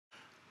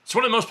So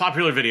one of the most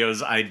popular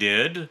videos I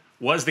did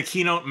was the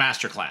Keynote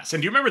Masterclass.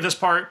 And do you remember this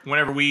part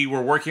whenever we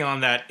were working on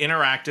that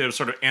interactive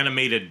sort of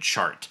animated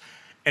chart?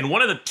 And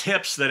one of the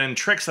tips and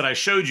tricks that I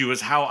showed you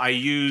is how I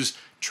use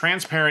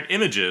transparent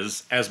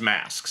images as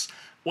masks.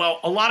 Well,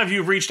 a lot of you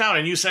have reached out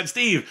and you said,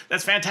 Steve,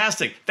 that's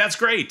fantastic. That's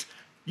great.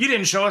 You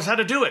didn't show us how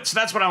to do it. So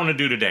that's what I want to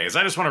do today is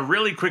I just want to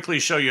really quickly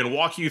show you and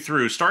walk you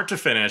through start to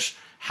finish.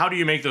 How do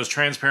you make those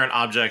transparent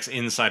objects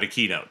inside a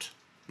Keynote?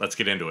 Let's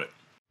get into it.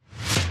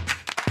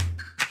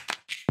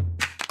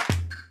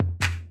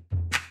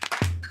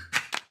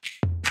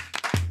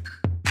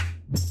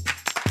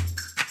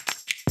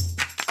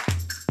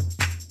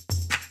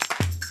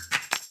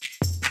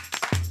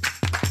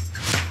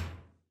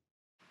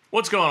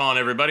 What's going on,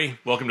 everybody?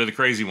 Welcome to The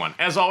Crazy One.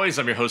 As always,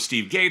 I'm your host,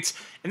 Steve Gates,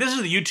 and this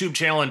is the YouTube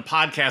channel and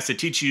podcast that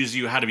teaches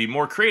you how to be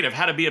more creative,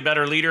 how to be a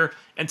better leader,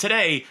 and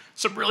today,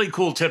 some really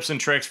cool tips and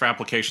tricks for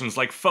applications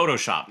like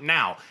Photoshop.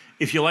 Now,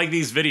 if you like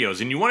these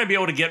videos and you want to be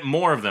able to get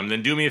more of them,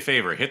 then do me a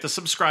favor, hit the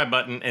subscribe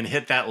button and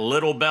hit that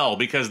little bell,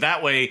 because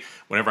that way,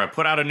 whenever I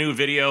put out a new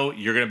video,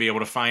 you're going to be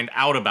able to find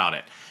out about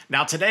it.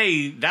 Now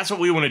today, that's what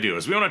we want to do,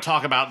 is we want to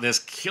talk about this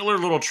killer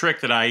little trick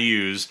that I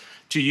use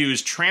to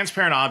use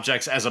transparent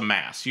objects as a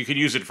mask. You can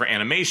use it for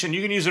animation,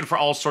 you can use it for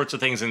all sorts of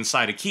things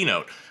inside a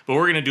Keynote, but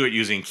we're gonna do it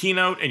using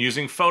Keynote and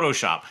using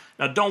Photoshop.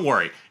 Now don't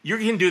worry, you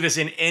can do this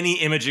in any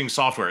imaging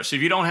software. So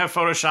if you don't have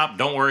Photoshop,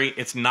 don't worry,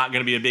 it's not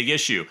gonna be a big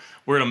issue.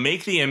 We're gonna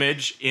make the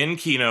image in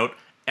Keynote,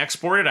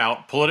 export it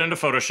out, pull it into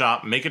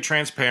Photoshop, make it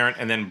transparent,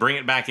 and then bring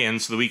it back in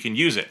so that we can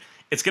use it.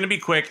 It's gonna be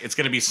quick, it's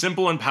gonna be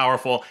simple and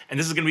powerful, and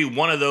this is gonna be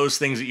one of those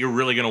things that you're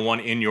really gonna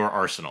want in your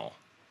arsenal.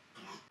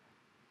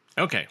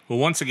 Okay, well,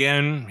 once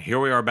again, here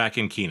we are back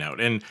in Keynote,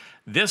 and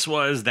this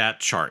was that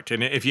chart.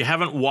 And if you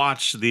haven't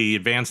watched the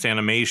advanced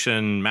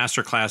animation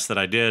masterclass that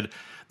I did,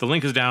 the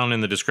link is down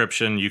in the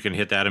description. You can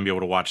hit that and be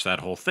able to watch that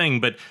whole thing.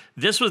 But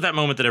this was that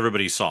moment that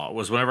everybody saw. It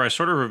was whenever I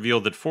sort of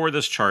revealed that for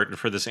this chart and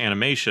for this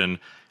animation,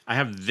 I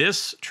have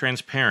this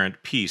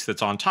transparent piece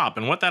that's on top.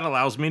 And what that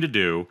allows me to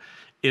do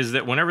is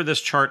that whenever this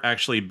chart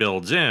actually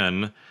builds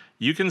in,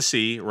 you can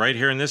see right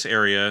here in this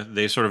area,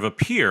 they sort of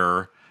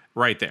appear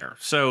right there.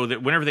 So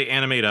that whenever they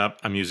animate up,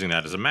 I'm using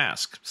that as a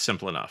mask.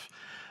 Simple enough.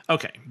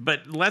 Okay,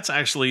 but let's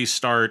actually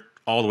start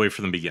all the way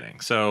from the beginning.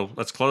 So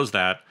let's close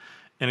that.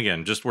 And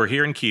again, we're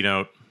here in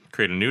Keynote,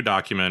 create a new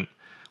document.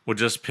 We'll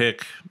just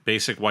pick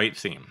basic white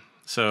theme.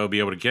 So be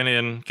able to get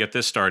in, get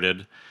this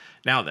started.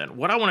 Now then,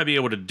 what I want to be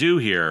able to do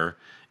here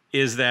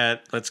is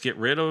that let's get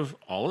rid of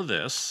all of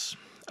this.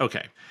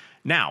 Okay.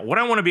 Now, what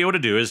I want to be able to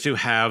do is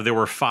there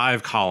were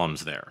 5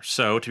 columns there.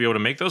 So to be able to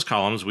make those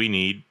columns, we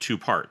need 2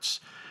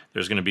 parts.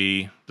 There's going to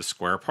be the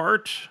square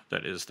part,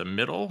 that is the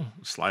middle.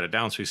 Slide it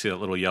down so you see that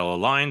little yellow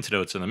line to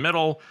know it's in the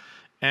middle.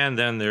 And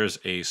then there's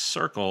a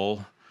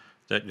circle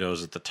that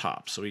goes at the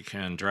top. So we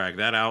can drag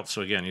that out.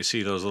 So again, you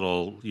see those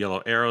little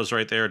yellow arrows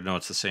right there to know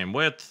it's the same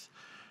width.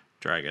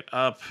 Drag it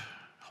up,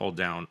 hold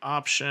down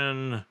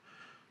Option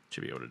to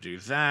be able to do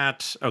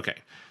that. Okay,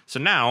 so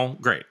now,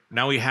 great.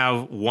 Now we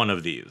have one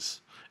of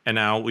these. And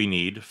now we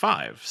need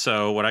 5.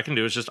 So what I can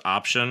do is just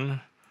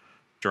Option,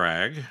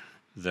 drag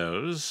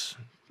those.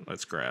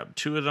 Let's grab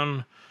 2 of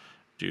them,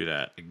 do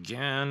that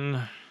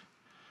again,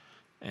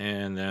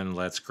 and then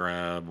let's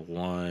grab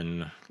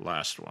one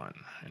last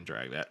one and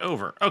drag that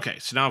over. Okay,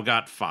 so now I've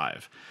got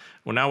 5.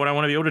 Well, now what I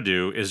want to be able to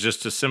do is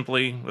just to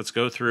simply, let's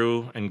go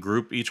through and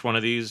group each one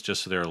of these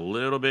just so they're a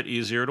little bit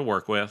easier to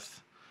work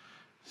with.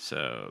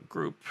 So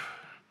group,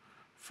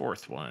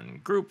 4th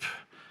one, group,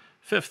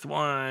 5th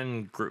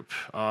one, group.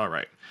 All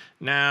right.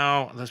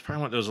 Now, let's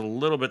probably want those a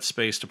little bit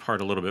spaced apart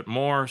a little bit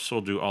more. So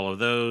we'll do all of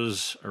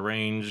those.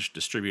 Arrange,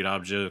 distribute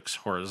objects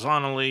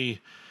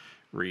horizontally,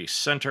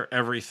 recenter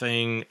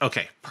everything.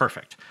 Okay,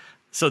 perfect.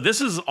 So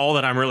this is all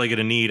that I'm really going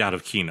to need out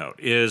of Keynote,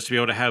 is to be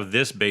able to have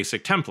this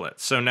basic template.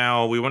 So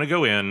now we want to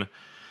go in,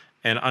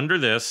 and under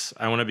this,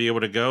 I want to be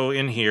able to go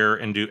in here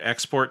and do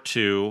export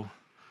to,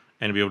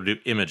 and be able to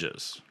do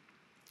images.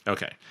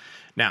 Okay.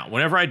 Now,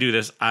 whenever I do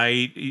this,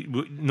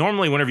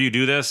 normally whenever you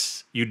do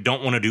this, you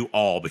don't want to do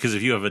all, because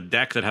if you have a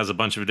deck that has a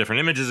bunch of different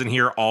images in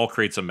here, all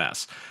creates a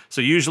mess.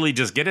 So usually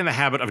just get in the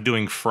habit of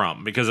doing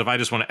from, because if I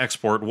just want to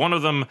export one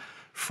of them,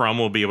 from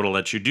will be able to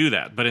let you do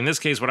that. But in this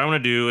case, what I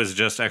want to do is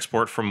just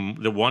export from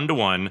the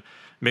 1-to-1,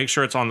 make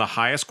sure it's on the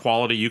highest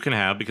quality you can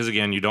have, because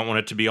again, you don't want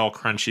it to be all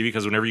crunchy,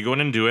 because whenever you go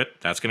in and do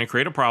it, that's going to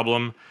create a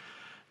problem.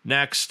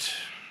 Next.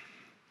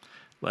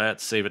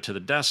 Let's save it to the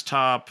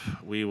desktop.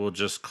 We will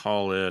just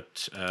call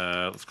it,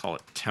 let's call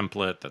it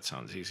template. That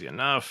sounds easy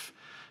enough.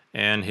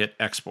 And hit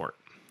export.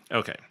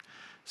 Okay.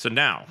 So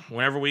now,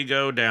 whenever we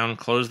go down,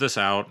 close this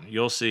out,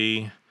 you'll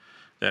see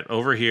that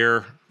over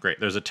here,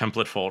 great, there's a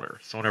template folder.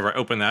 So whenever I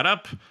open that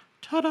up,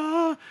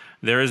 ta-da,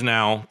 there is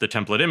now the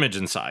template image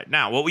inside.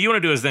 Now, what you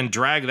want to do is then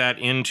drag that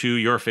into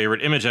your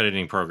favorite image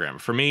editing program.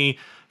 For me,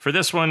 for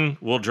this one,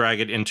 we'll drag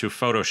it into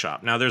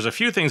Photoshop. Now, there's a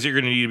few things that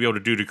you're going to need to be able to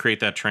do to create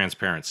that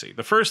transparency.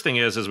 The first thing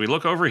is, as we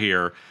look over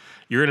here,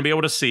 you're going to be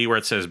able to see where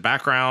it says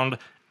background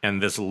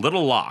and this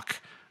little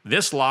lock.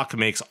 This lock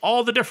makes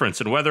all the difference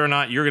in whether or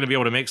not you're going to be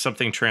able to make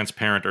something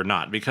transparent or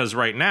not. Because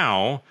right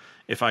now,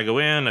 if I go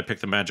in, I pick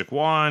the magic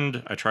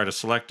wand, I try to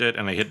select it,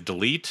 and I hit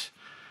delete,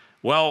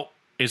 well,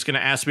 it's going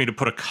to ask me to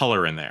put a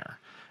color in there.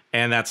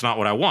 And that's not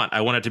what I want.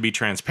 I want it to be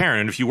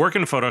transparent. And if you work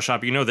in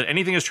Photoshop, you know that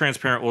anything is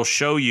transparent will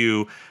show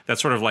you that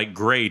sort of like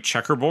gray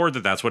checkerboard,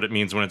 that's what it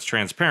means when it's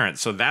transparent.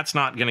 So that's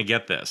not going to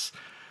get this.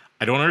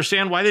 I don't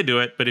understand why they do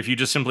it, but if you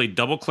just simply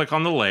double click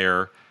on the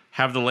layer,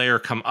 have the layer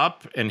come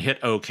up and hit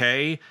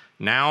OK,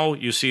 now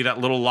you see that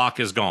little lock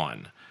is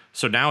gone.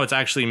 So now it's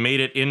actually made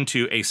it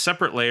into a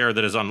separate layer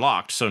that is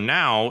unlocked. So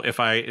now if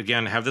I,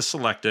 again, have this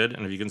selected,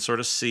 and if you can sort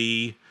of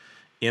see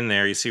in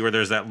there, you see where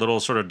there's that little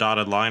sort of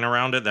dotted line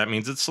around it, that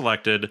means it's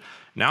selected.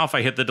 Now if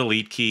I hit the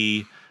delete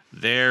key,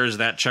 there's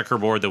that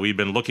checkerboard that we've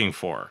been looking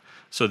for.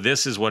 So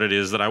this is what it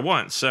is that I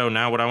want. So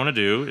now what I want to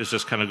do is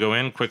just kind of go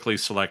in, quickly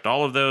select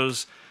all of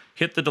those,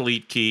 hit the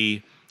delete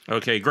key.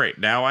 Okay, great.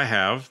 Now I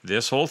have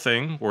this whole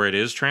thing where it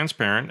is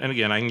transparent. And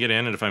again, I can get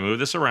in, and if I move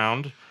this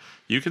around,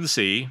 you can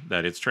see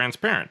that it's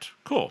transparent.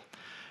 Cool.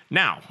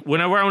 Now,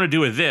 what I want to do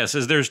with this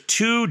is there's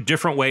two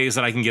different ways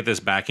that I can get this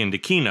back into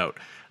Keynote.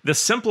 The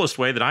simplest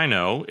way that I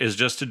know is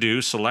just to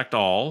do select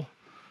all,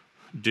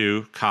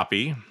 do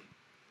copy,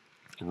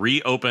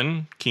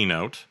 reopen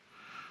Keynote.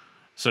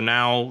 So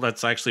now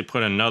let's actually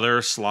put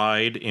another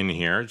slide in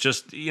here.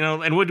 Just,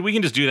 and we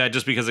can just do that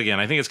just because, again,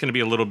 I think it's going to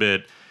be a little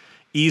bit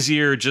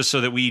easier just so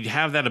that we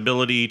have that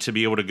ability to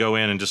be able to go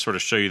in and just sort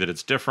of show you that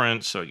it's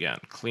different. So again,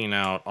 clean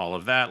out all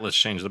of that. Let's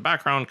change the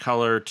background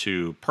color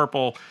to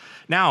purple.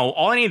 Now,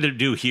 all I need to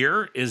do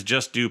here is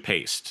just do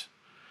paste.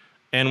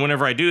 And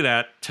whenever I do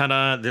that,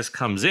 ta-da, this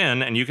comes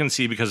in, and you can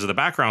see because of the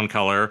background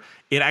color,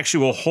 it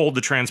actually will hold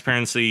the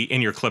transparency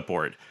in your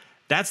clipboard.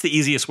 That's the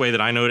easiest way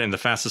that I know it and the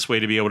fastest way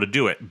to be able to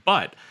do it.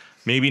 But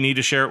maybe you need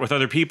to share it with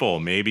other people.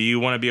 Maybe you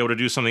want to be able to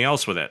do something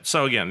else with it.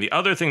 So again, the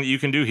other thing that you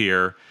can do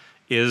here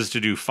is to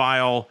do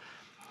File.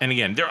 And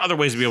again, there are other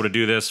ways to be able to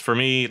do this. For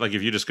me, like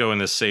if you just go in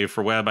this Save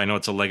for Web, I know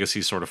it's a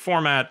legacy sort of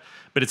format,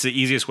 but it's the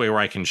easiest way where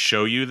I can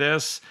show you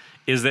this.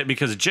 Is that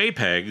because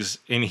JPEGs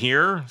in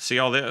here, see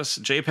all this?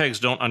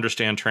 JPEGs don't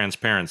understand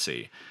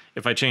transparency.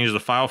 If I change the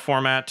file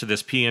format to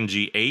this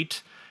PNG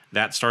 8,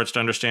 that starts to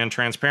understand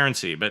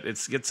transparency, but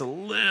it gets a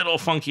little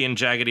funky and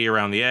jaggedy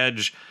around the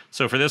edge.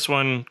 So for this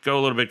one, go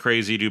a little bit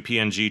crazy, do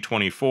PNG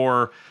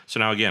 24. So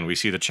now again, we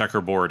see the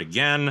checkerboard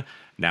again.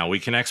 Now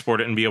we can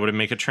export it and be able to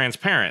make it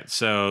transparent.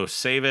 So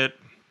save it.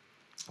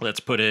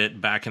 Let's put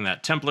it back in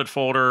that template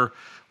folder.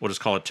 We'll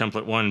just call it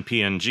template 1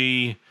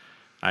 PNG.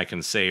 I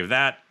can save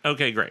that.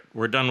 Okay, great.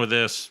 We're done with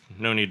this.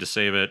 No need to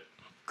save it.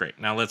 Great.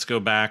 Now let's go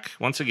back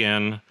once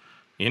again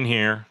in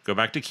here, go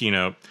back to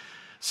Keynote.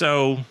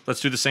 So let's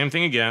do the same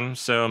thing again.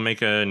 So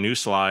make a new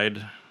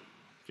slide,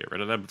 get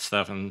rid of that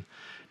stuff. And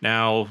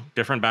now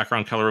different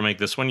background color will make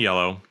this one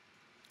yellow.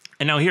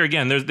 And now here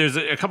again, there's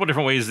a couple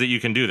different ways that you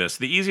can do this.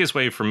 The easiest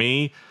way for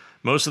me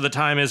most of the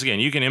time is, again,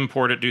 you can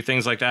import it, do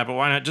things like that, but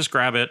why not just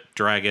grab it,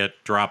 drag it,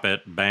 drop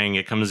it, bang,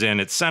 it comes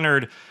in, it's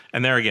centered,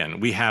 and there again,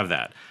 we have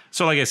that.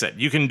 So like I said,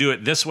 you can do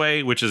it this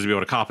way, which is to be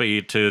able to copy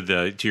it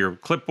to your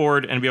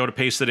clipboard and be able to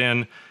paste it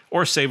in,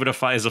 or save it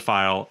as a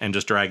file and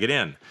just drag it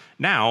in.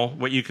 Now,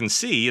 what you can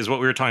see is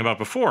what we were talking about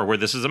before, where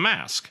this is a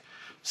mask.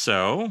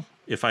 So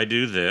if I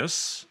do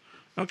this,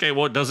 okay,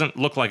 well, it doesn't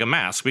look like a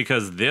mask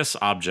because this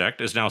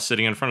object is now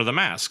sitting in front of the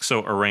mask.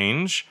 So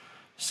arrange,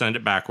 send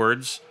it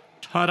backwards,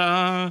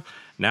 ta-da!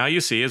 Now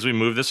you see as we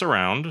move this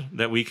around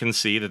that we can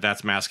see that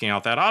that's masking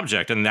out that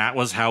object, and that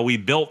was how we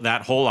built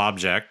that whole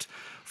object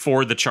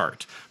for the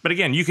chart. But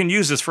again, you can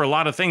use this for a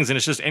lot of things, and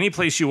it's just any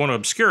place you want to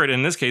obscure it.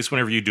 In this case,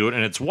 whenever you do it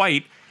and it's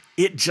white,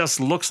 it just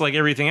looks like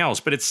everything else,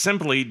 but it's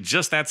simply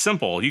just that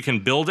simple. You can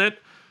build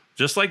it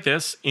just like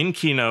this in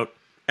Keynote,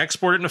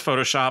 export it into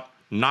Photoshop,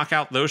 knock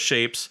out those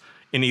shapes,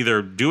 and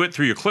either do it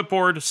through your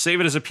clipboard,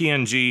 save it as a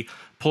PNG,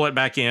 pull it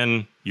back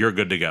in, you're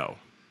good to go.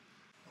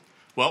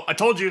 Well, I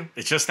told you,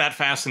 it's just that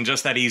fast and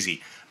just that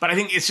easy. But I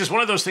think it's just one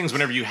of those things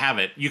whenever you have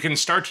it, you can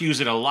start to use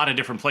it in a lot of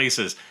different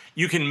places.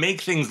 You can make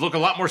things look a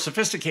lot more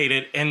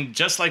sophisticated, and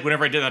just like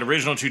whenever I did that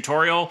original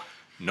tutorial,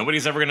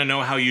 nobody's ever gonna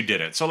know how you did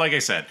it. So like I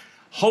said,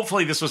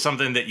 hopefully this was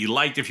something that you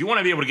liked. If you want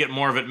to be able to get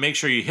more of it, make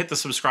sure you hit the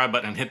subscribe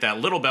button and hit that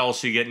little bell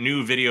so you get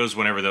new videos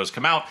whenever those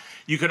come out.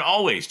 You can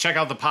always check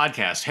out the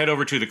podcast. Head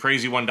over to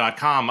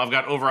thecrazyone.com. I've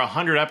got over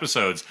 100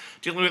 episodes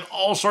dealing with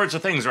all sorts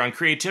of things around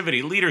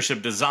creativity,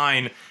 leadership,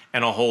 design,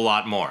 and a whole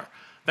lot more.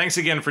 Thanks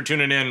again for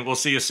tuning in. We'll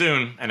see you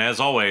soon. And as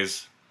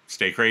always,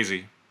 stay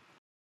crazy.